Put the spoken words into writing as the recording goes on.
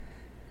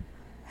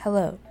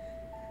Hello,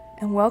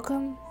 and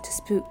welcome to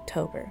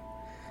Spooktober,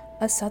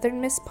 a Southern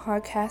Miss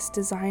podcast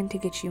designed to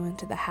get you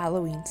into the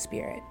Halloween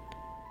spirit.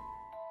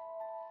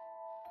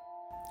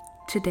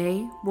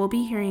 Today, we'll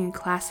be hearing a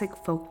classic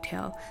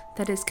folktale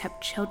that has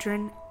kept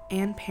children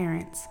and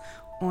parents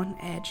on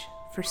edge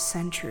for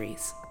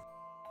centuries.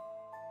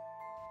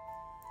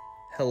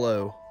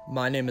 Hello,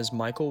 my name is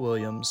Michael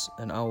Williams,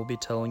 and I will be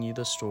telling you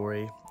the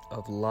story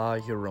of La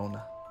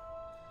Llorona.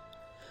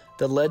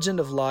 The legend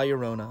of La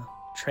Llorona,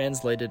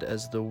 translated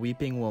as the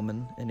Weeping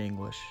Woman in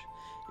English,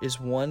 is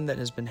one that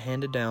has been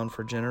handed down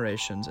for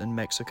generations in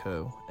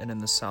Mexico and in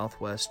the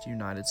southwest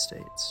United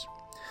States.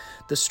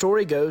 The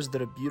story goes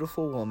that a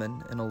beautiful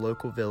woman in a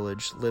local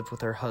village lived with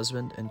her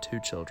husband and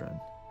 2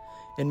 children.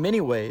 In many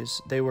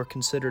ways, they were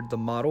considered the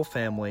model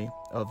family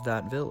of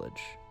that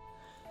village.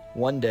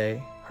 One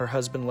day, her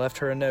husband left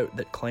her a note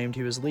that claimed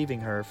he was leaving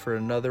her for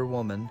another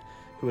woman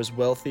who was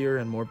wealthier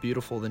and more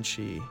beautiful than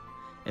she,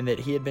 and that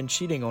he had been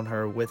cheating on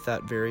her with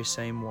that very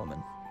same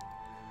woman.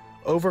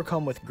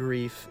 Overcome with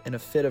grief, in a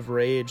fit of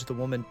rage, the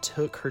woman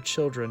took her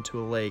children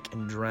to a lake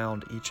and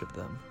drowned each of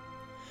them.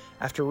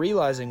 After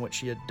realizing what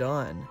she had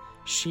done,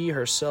 she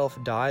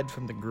herself died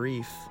from the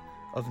grief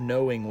of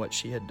knowing what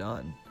she had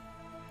done.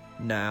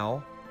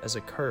 Now, as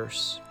a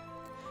curse,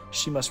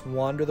 she must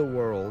wander the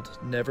world,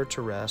 never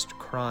to rest,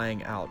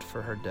 crying out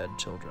for her dead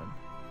children.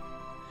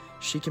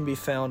 She can be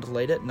found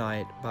late at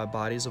night by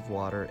bodies of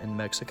water in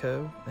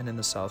Mexico and in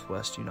the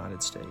southwest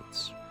United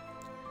States.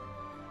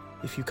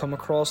 If you come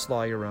across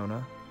La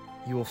Llorona,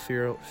 you will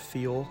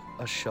feel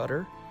a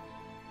shudder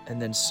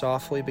and then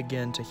softly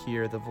begin to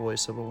hear the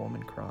voice of a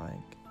woman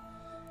crying.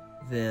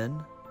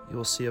 Then you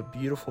will see a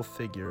beautiful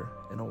figure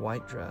in a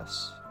white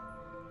dress,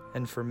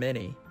 and for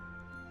many,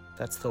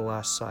 that's the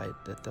last sight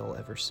that they'll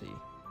ever see.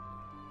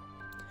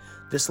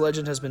 This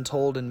legend has been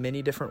told in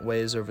many different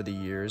ways over the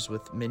years,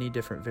 with many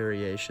different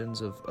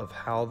variations of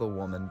how the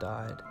woman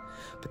died.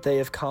 But they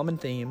have common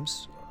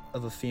themes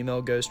of a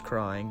female ghost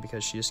crying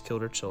because she has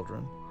killed her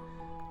children,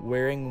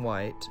 wearing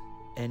white,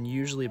 and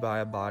usually by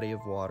a body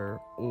of water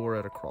or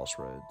at a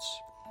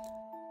crossroads.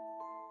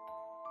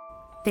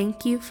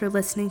 Thank you for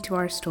listening to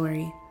our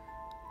story.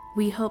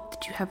 We hope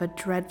that you have a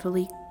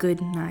dreadfully good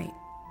night.